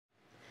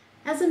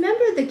As a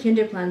member of the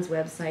Kinderplans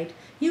website,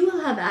 you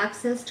will have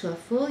access to a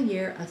full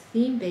year of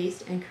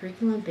theme-based and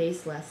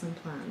curriculum-based lesson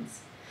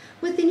plans.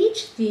 Within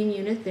each theme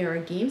unit, there are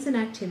games and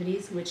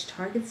activities which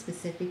target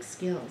specific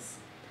skills.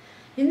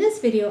 In this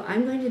video,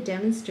 I'm going to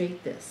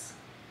demonstrate this.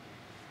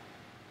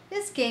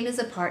 This game is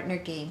a partner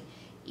game.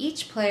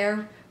 Each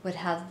player would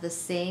have the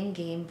same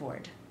game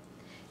board.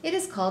 It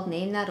is called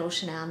Name That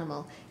Ocean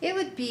Animal. It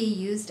would be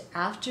used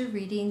after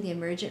reading the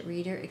Emergent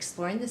Reader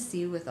Exploring the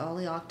Sea with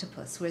Ollie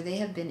Octopus, where they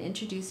have been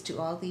introduced to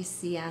all these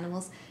sea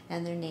animals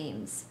and their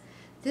names.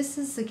 This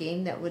is a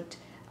game that would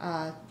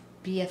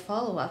be a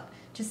follow-up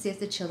to see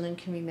if the children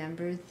can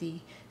remember the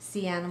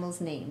sea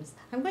animals' names.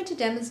 I'm going to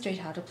demonstrate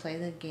how to play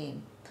the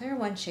game. Player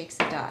 1 shakes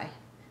a die.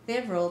 They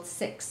have rolled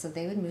 6, so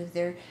they would move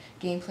their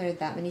game player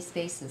that many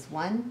spaces.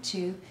 1,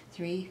 2,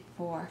 3,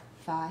 4,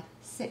 5,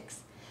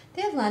 6.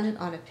 They have landed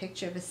on a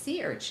picture of a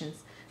sea urchin,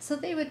 so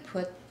they would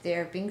put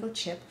their bingo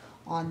chip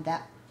on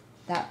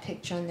that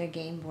picture on their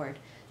game board.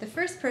 The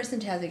first person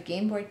to have their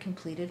game board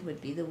completed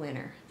would be the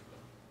winner.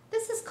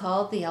 This is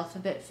called the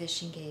alphabet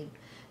fishing game.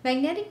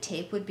 Magnetic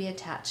tape would be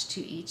attached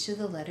to each of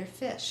the letter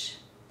fish.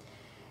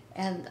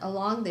 And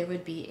along there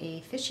would be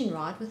a fishing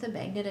rod with a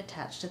magnet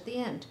attached at the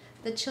end.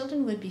 The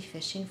children would be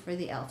fishing for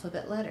the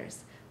alphabet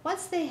letters.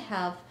 Once they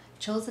have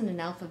chosen an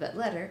alphabet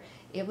letter,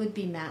 it would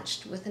be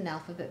matched with an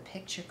alphabet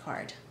picture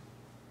card.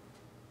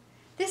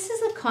 This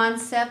is a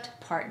concept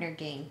partner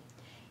game.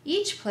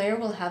 Each player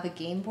will have a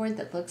game board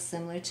that looks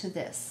similar to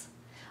this.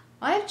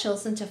 I have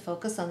chosen to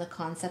focus on the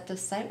concept of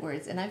sight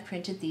words, and I've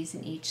printed these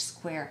in each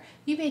square.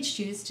 You may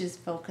choose to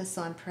focus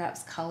on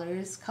perhaps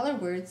color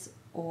words,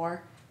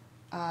 or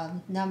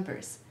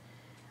numbers.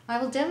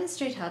 I will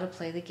demonstrate how to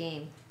play the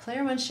game.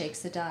 Player 1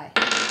 shakes a die.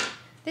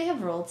 They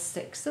have rolled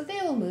 6, so they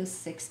will move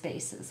 6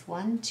 spaces.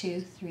 1,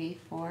 2, 3,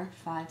 4,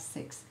 5,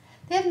 6.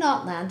 They have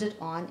not landed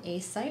on a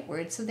sight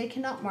word, so they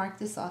cannot mark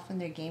this off on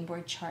their game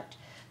board chart.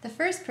 The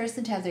first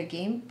person to have their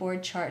game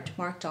board chart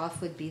marked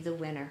off would be the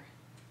winner.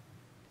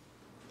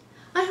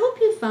 I hope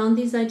you found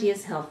these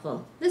ideas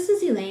helpful. This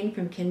is Elaine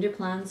from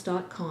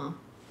kinderplans.com.